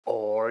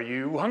Are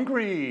you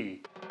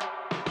hungry?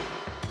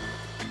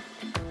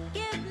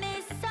 Give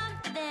me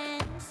something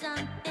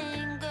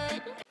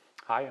good.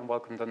 Hi and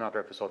welcome to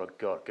another episode of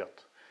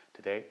Görgött.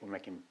 Today we're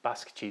making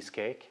Basque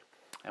cheesecake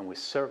and we're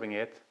serving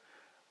it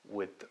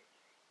with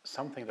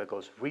something that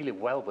goes really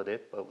well with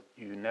it, but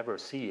you never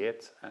see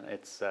it, and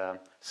it's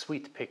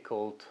sweet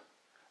pickled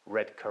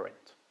red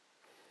currant.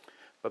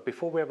 But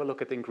before we have a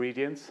look at the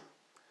ingredients,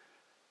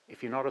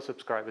 if you're not a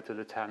subscriber to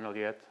the channel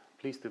yet,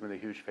 please do me a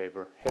huge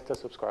favor, hit the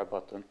subscribe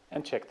button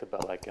and check the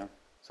bell icon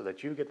so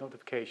that you get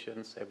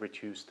notifications every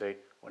Tuesday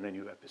when a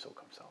new episode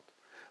comes out.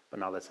 But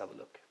now let's have a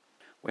look.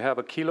 We have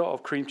a kilo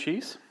of cream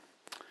cheese,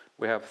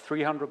 we have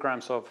 300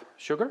 grams of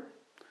sugar,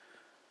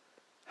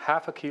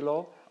 half a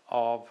kilo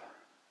of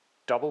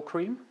double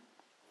cream,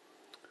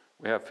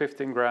 we have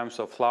 15 grams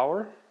of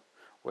flour,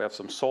 we have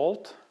some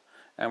salt,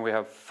 and we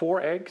have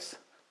 4 eggs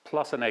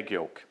plus an egg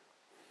yolk.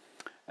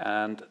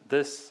 And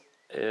this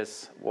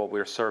is what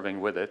we're serving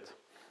with it.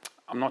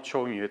 I'm not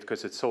showing you it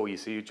because it's so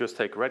easy. You just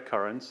take red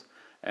currants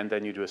and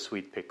then you do a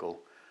sweet pickle,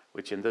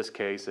 which in this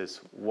case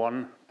is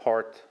 1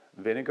 part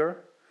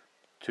vinegar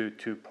to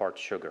 2 parts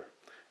sugar.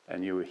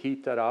 And you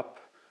heat that up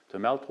to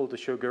melt all the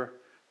sugar,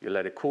 you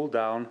let it cool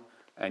down,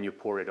 and you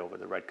pour it over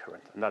the red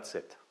currant, and that's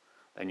it.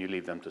 Then you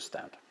leave them to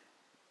stand.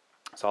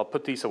 So I'll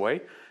put these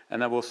away,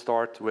 and then we'll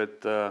start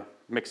with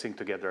mixing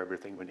together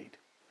everything we need.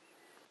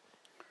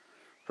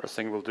 First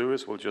thing we'll do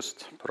is we'll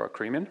just put our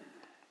cream in.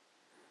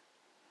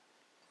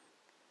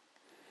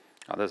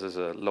 Now this is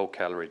a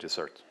low-calorie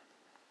dessert.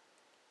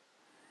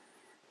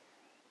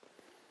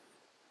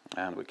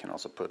 And we can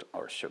also put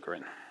our sugar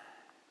in.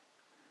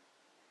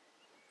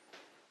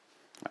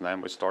 And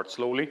then we start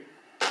slowly.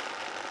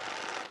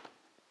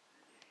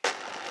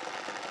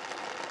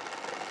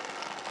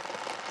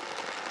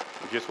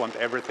 We just want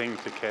everything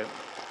to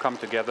come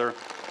together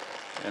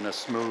in a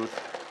smooth,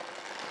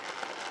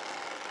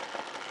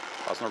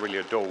 that's not really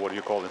a dough, what do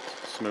you call it?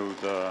 Smooth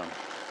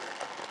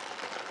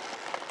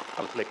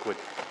liquid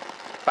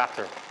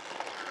batter.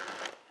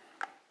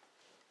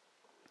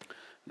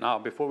 Now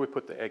before we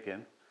put the egg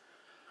in,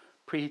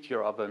 preheat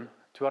your oven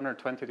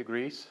 220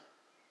 degrees,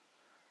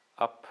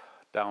 up,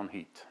 down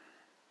heat.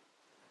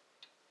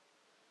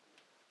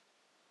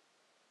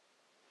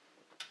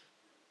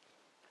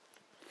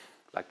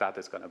 Like that,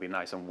 it's going to be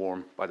nice and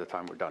warm by the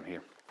time we're done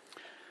here.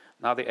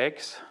 Now the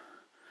eggs,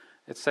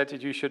 it's said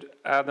that you should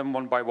add them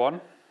one by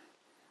one,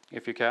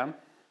 if you can.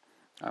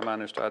 I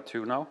managed to add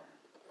 2 now.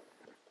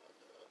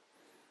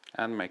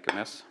 And make a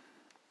mess.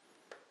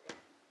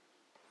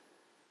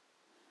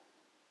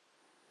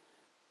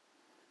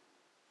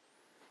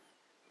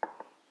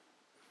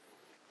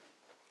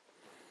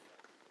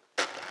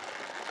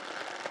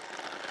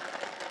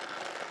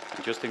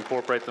 And just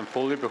incorporate them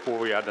fully before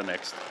we add the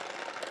next.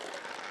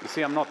 You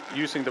see, I'm not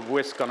using the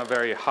whisk on a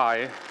very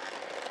high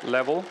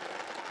level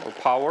or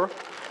power,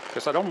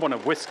 because I don't want to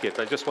whisk it,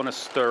 I just want to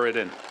stir it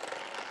in.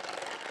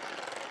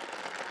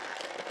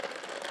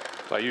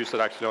 So I use it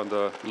actually on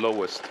the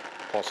lowest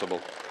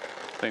possible.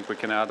 I think we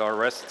can add our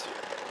rest.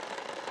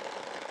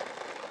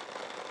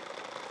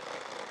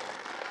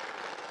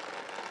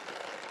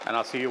 And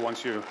I'll see you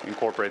once you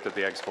incorporated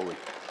the eggs fully.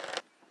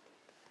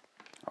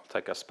 I'll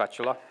take a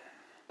spatula,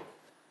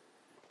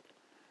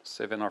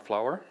 sieve in our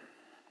flour.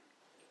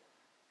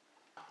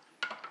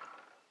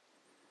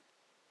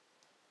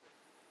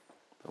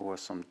 There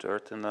was some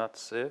dirt in that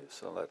sieve,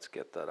 so let's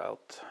get that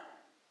out.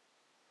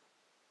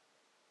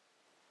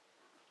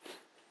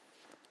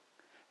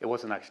 It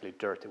wasn't actually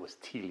dirt, it was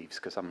tea leaves,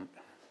 because I'm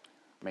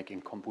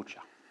making kombucha.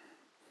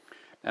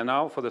 And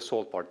now for the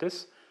salt part.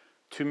 This,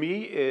 to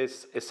me,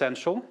 is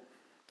essential,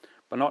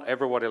 but not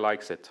everybody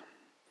likes it.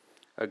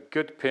 A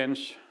good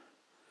pinch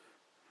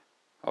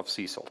of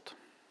sea salt.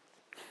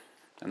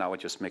 And now we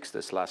just mix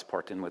this last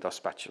part in with our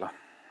spatula.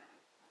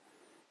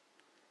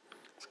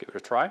 Let's give it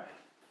a try.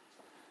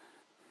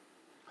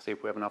 See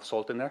if we have enough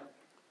salt in there.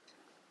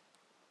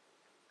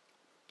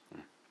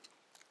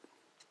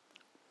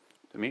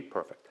 To me,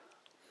 perfect.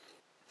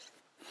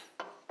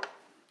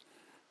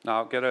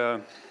 Now get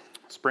a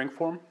spring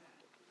form,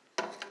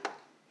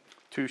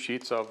 2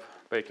 sheets of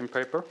baking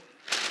paper,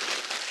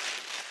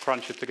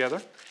 crunch it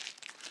together,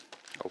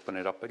 open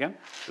it up again,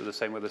 do the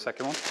same with the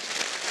second one.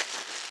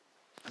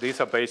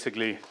 These are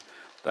basically,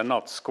 they're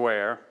not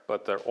square,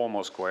 but they're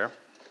almost square.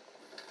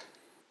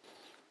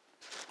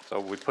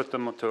 So we put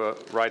them to a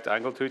right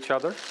angle to each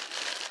other.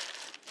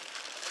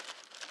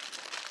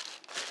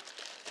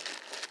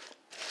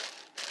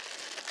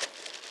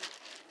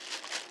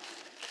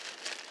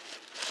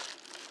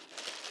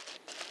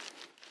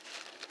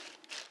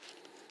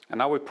 And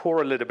now we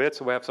pour a little bit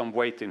so we have some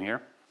weight in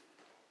here.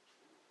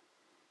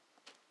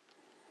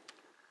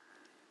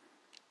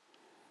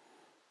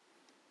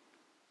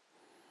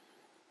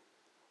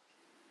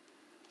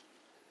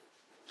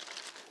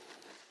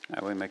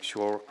 And we make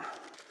sure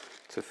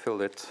to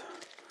fill it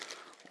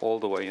all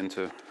the way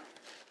into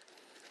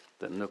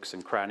the nooks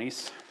and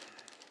crannies.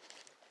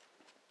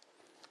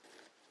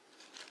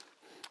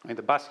 mean,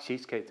 the Basque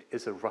cheesecake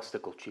is a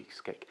rustical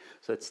cheesecake,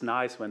 so it's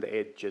nice when the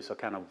edges are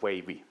kind of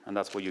wavy, and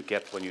that's what you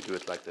get when you do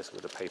it like this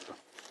with the paper.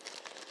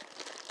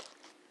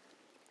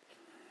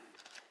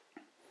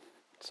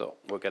 So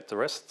we'll get the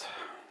rest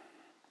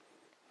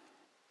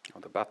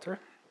of the batter.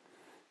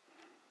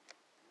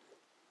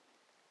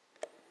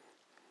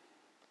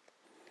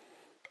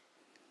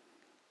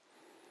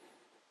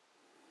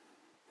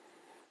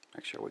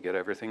 Make sure we get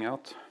everything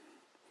out.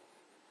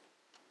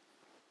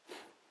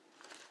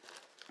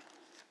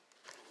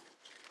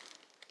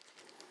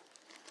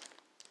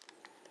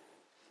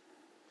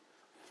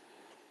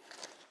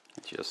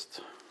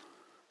 Just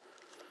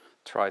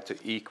try to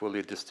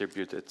equally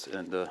distribute it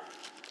in the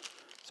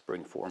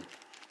spring form.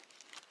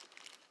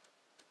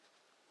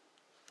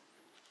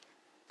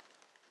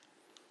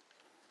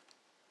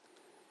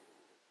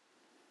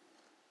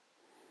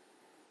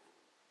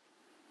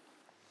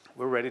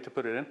 We're ready to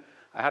put it in.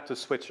 I had to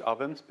switch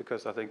ovens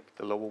because I think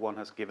the lower one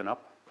has given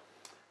up.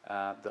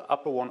 The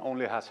upper one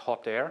only has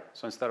hot air,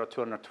 so instead of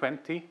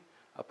 220,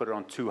 I put it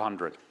on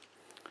 200.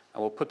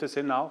 And we'll put this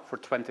in now for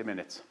 20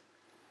 minutes.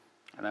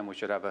 And then we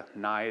should have a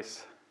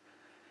nice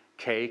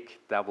cake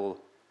that will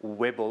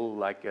wibble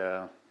like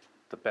the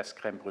best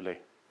crème brûlée.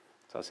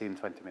 So I'll see you in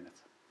 20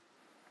 minutes.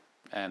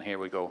 And here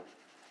we go.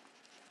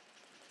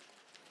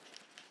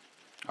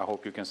 I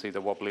hope you can see the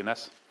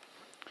wobbliness.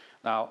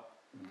 Now,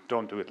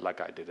 don't do it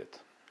like I did it.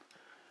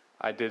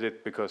 I did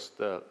it because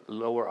the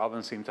lower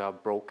oven seemed to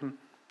have broken.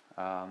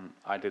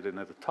 I did it in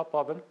the top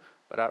oven,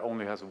 but that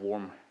only has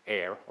warm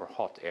air or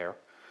hot air.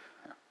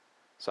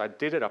 So I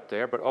did it up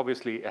there, but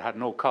obviously it had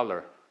no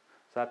color.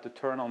 So I had to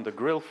turn on the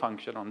grill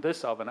function on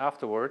this oven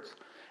afterwards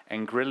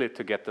and grill it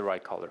to get the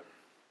right color.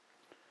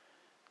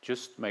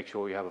 Just make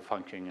sure you have a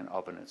functioning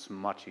oven. It's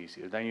much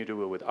easier. Then you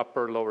do it with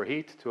upper, lower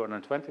heat,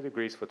 220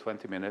 degrees for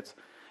 20 minutes,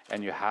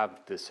 and you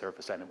have this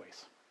surface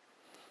anyways.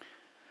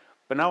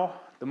 But now,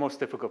 the most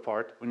difficult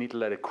part, we need to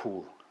let it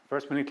cool.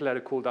 First, we need to let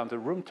it cool down to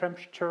room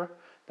temperature.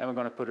 Then we're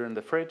going to put it in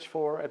the fridge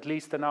for at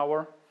least an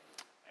hour.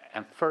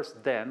 And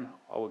first then,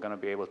 are we going to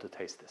be able to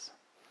taste this.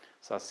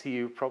 So I'll see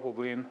you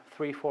probably in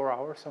 3-4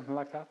 hours, something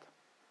like that.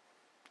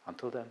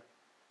 Until then.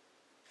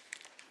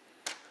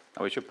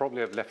 Now we should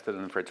probably have left it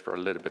in the fridge for a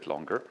little bit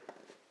longer,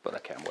 but I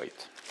can't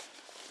wait.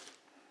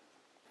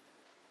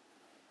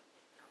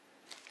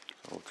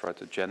 So we'll try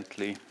to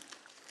gently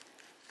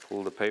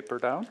pull the paper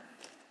down.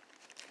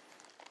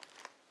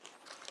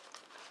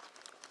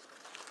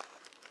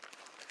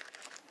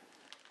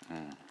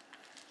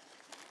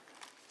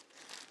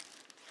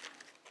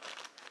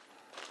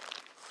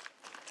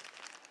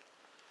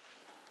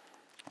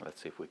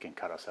 Let's see if we can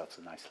cut ourselves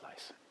a nice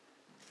slice.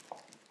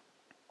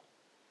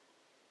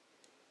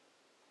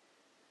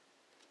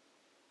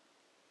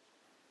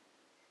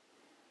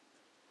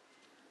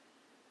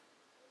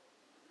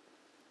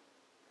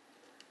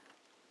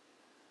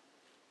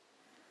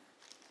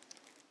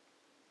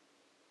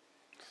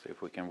 See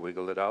if we can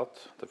wiggle it out.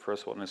 The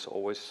first one is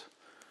always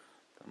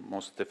the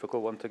most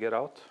difficult one to get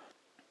out.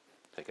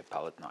 Take a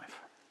palette knife.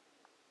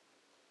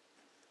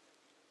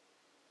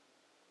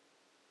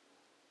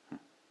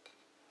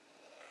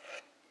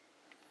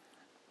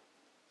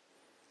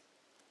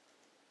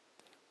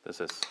 This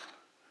is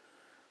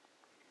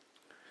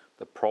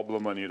the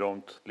problem when you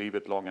don't leave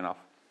it long enough.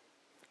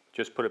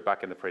 Just put it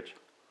back in the fridge.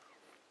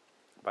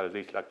 But at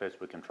least like this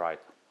we can try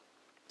it.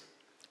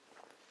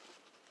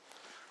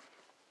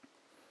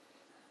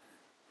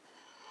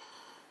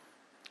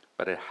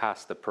 But it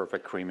has the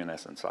perfect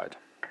creaminess inside.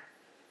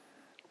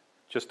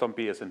 Just don't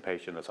be as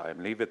impatient as I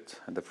am. Leave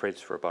it in the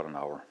fridge for about an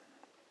hour.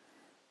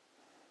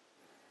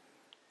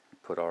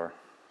 Put our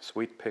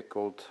sweet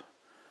pickled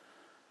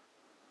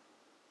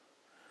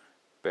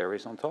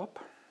berries on top.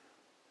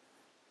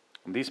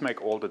 And these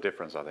make all the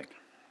difference, I think.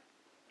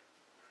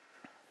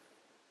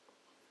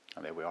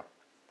 And there we are.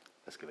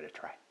 Let's give it a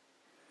try.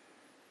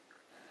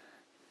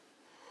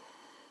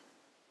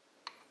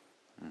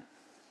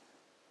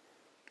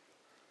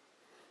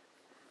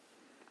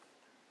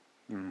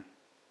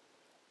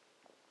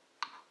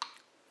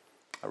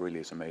 That really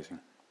is amazing.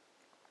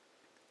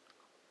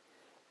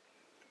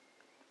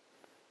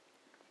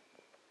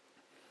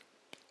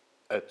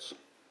 It's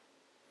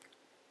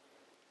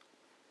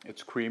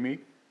creamy.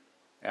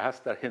 It has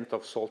that hint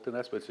of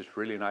saltiness, which is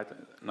really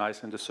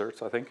nice in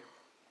desserts, I think.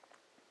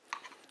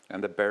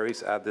 And the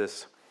berries add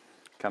this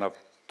kind of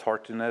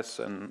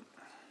tartiness and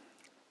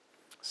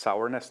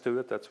sourness to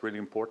it. That's really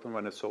important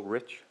when it's so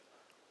rich.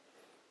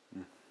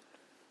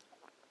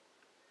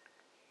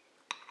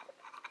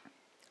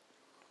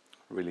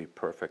 Really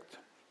perfect.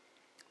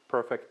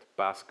 Perfect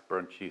Basque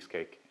burnt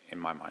cheesecake in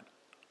my mind.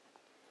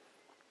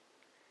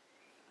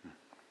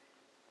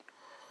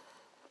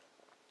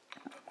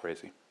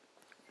 Crazy.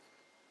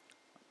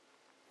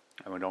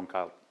 And we don't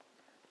count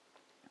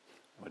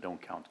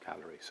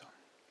calories.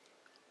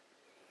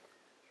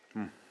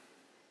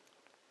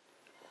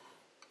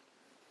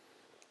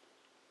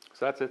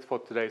 So that's it for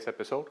today's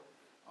episode.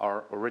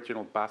 Our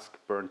original Basque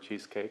burnt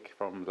cheesecake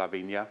from La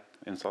Viña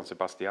in San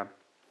Sebastian.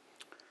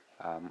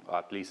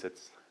 At least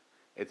it's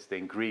the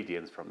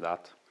ingredients from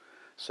that.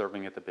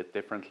 serving it a bit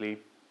differently.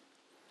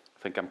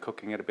 I think I'm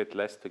cooking it a bit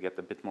less to get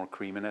a bit more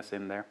creaminess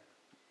in there,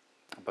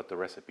 but the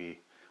recipe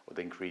or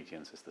the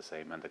ingredients is the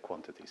same and the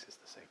quantities is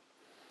the same.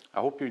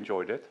 I hope you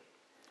enjoyed it.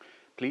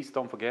 Please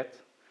don't forget,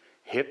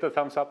 hit the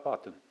thumbs up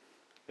button.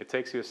 It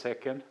takes you a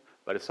second,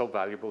 but it's so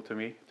valuable to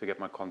me to get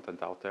my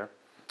content out there.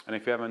 And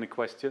if you have any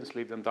questions,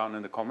 leave them down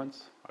in the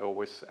comments. I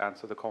always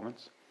answer the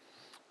comments.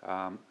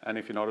 And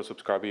if you're not a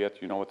subscriber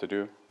yet, you know what to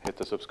do. Hit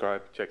the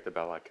subscribe, check the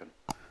bell icon.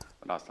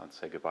 And last time,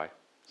 say goodbye.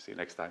 See you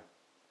next time.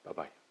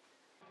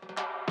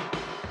 Bye-bye.